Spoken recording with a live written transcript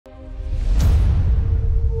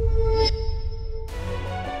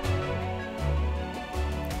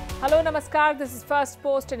Hello, Namaskar. This is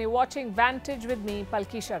Firstpost and you're watching Vantage with me,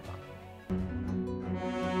 Palki Sharma.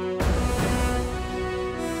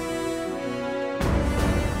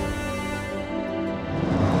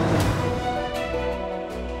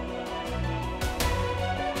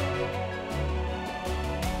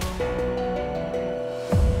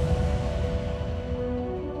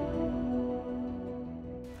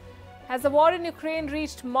 As the war in Ukraine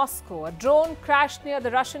reached Moscow, a drone crashed near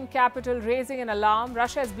the Russian capital, raising an alarm.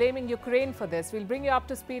 Russia is blaming Ukraine for this. We'll bring you up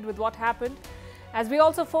to speed with what happened, as we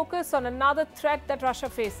also focus on another threat that Russia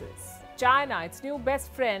faces. China, its new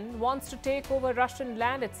best friend, wants to take over Russian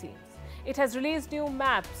land, it seems. It has released new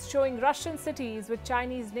maps showing Russian cities with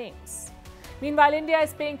Chinese names. Meanwhile, India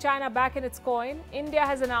is paying China back in its coin. India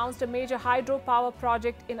has announced a major hydropower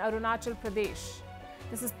project in Arunachal Pradesh.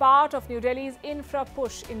 This is part of New Delhi's Infra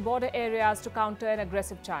push in border areas to counter an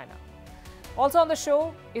aggressive China. Also on the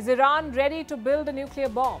show, is Iran ready to build a nuclear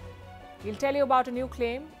bomb? We'll tell you about a new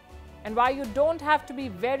claim and why you don't have to be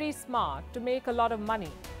very smart to make a lot of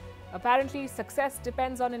money. Apparently, success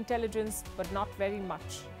depends on intelligence, but not very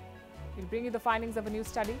much. We'll bring you the findings of a new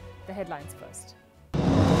study. The headlines first.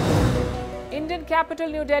 Indian capital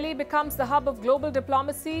New Delhi becomes the hub of global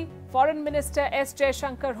diplomacy. Foreign Minister S.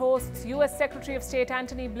 Jaishankar hosts US Secretary of State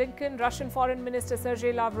Antony Blinken, Russian Foreign Minister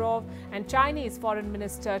Sergei Lavrov and Chinese Foreign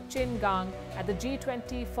Minister Qin Gang at the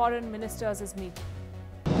G20 Foreign Ministers' meeting.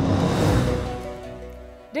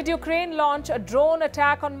 Did Ukraine launch a drone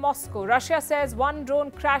attack on Moscow? Russia says one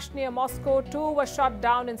drone crashed near Moscow, two were shot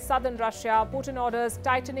down in southern Russia. Putin orders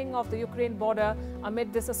tightening of the Ukraine border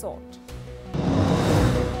amid this assault.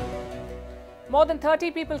 More than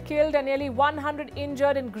 30 people killed and nearly 100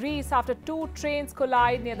 injured in Greece after two trains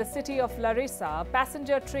collide near the city of Larissa. A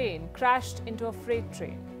passenger train crashed into a freight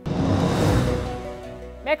train.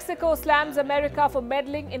 Mexico slams America for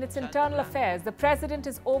meddling in its internal affairs. The president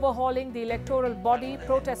is overhauling the electoral body.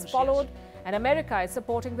 Protests followed, and America is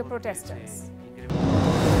supporting the protesters.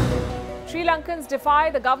 Sri Lankans defy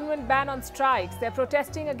the government ban on strikes. They're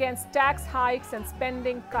protesting against tax hikes and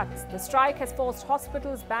spending cuts. The strike has forced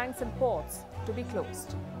hospitals, banks and ports to be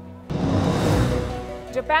closed.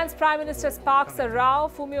 Japan's Prime Minister sparks a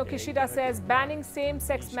row. Fumio Kishida says banning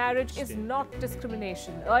same-sex marriage is not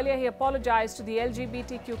discrimination. Earlier, he apologized to the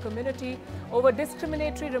LGBTQ community over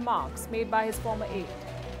discriminatory remarks made by his former aide.